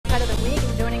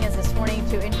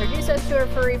introduce us to our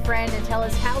furry friend and tell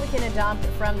us how we can adopt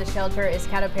from the shelter is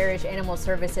Caddo Parish Animal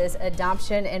Services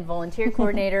Adoption and Volunteer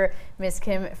Coordinator, Miss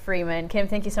Kim Freeman. Kim,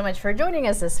 thank you so much for joining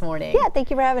us this morning. Yeah, thank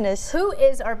you for having us. Who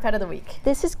is our pet of the week?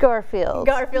 This is Garfield.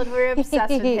 Garfield, we're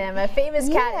obsessed with him. A famous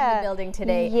cat in the building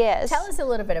today. Yes. Tell us a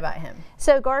little bit about him.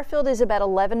 So Garfield is about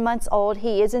 11 months old.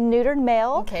 He is a neutered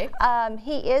male. Okay.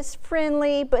 He is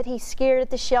friendly, but he's scared at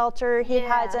the shelter. He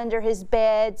hides under his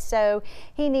bed, so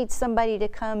he needs somebody to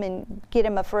come and get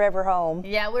him a forever home.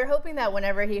 Yeah, we're hoping that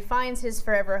whenever he finds his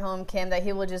forever home, Kim, that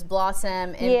he will just blossom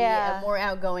and be a more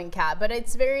outgoing cat. But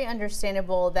it's very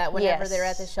understandable that whenever they're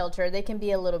at the shelter, they can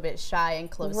be a little bit shy and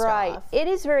closed off. Right. It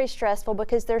is very stressful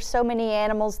because there's so many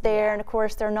animals there, and of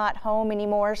course they're not home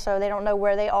anymore, so they don't know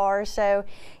where they are. So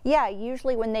yeah,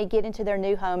 usually when they get into their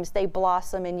new homes, they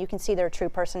blossom and you can see their true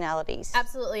personalities.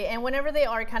 Absolutely. And whenever they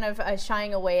are kind of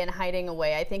shying away and hiding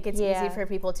away, I think it's easy for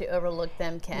people to overlook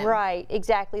them, Kim. Right,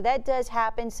 exactly. That does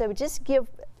happen. So just give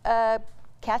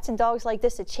cats and dogs like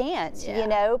this a chance, you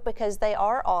know, because they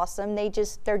are awesome.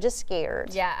 They're just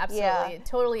scared. Yeah, absolutely.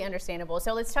 Totally understandable.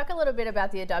 So let's talk a little bit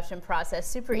about the adoption process.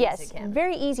 Super easy, Kim.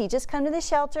 Very easy. Just come to the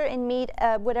shelter and meet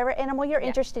whatever animal you're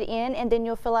interested in, and then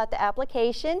you'll fill out the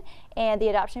application, and the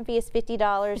adoption fee is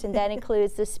 $50, and that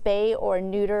includes the spay or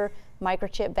neuter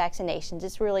microchip vaccinations.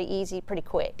 It's really easy, pretty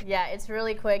quick. Yeah, it's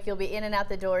really quick. You'll be in and out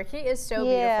the door. He is so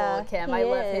beautiful, Kim. I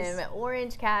love him.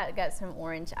 Orange cat, got some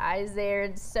orange eyes there.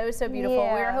 It's so beautiful.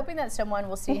 We are hoping that someone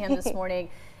will see him this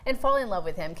morning and fall in love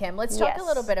with him, Kim. Let's talk a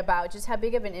little bit about just how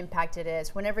big of an impact it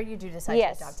is whenever you do decide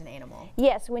to adopt an animal.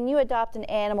 Yes, when you adopt an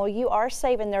animal, you are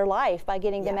saving their life by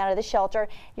getting them out of the shelter.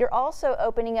 You're also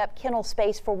opening up kennel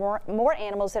space for more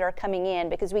animals that are coming in,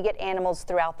 because we get animals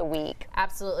throughout the week.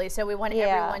 Absolutely. So we want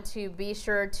everyone to be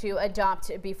sure to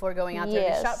adopt before going out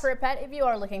there to shop for a pet if you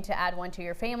are looking to add one to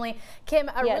your family.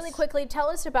 Kim, really quickly, tell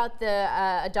us about the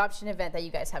adoption event that you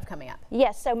guys have coming up.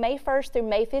 Yes, so May 1st through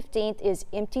May 15th is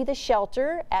Empty the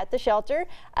Shelter at the shelter.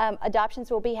 Adoptions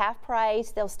will be half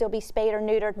price. They'll still be spayed or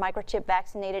neutered, microchip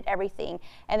vaccinated, everything.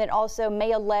 And then also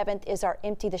May 11th is our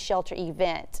Empty the Shelter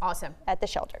event. Awesome. At the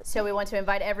shelter. So we want to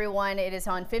invite everyone. It is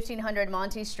on 1500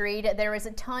 Monty Street. There is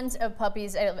tons of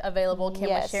puppies available. Kim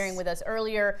was sharing with us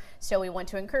earlier. So we want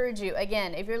to encourage you,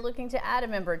 again, if you're looking to add a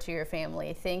member to your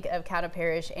family, think of Caddo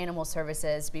Parish Animal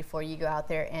Services before you go out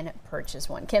there and purchase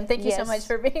one. Kim, thank you so much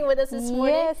for being with us this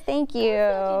morning. Yes, thank you.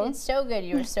 You did so good.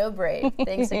 You were so brave.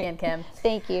 Thanks again, Kim.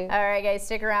 Thank you. All right, guys,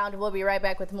 stick around. We'll be right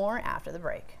back with more after the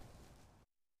break.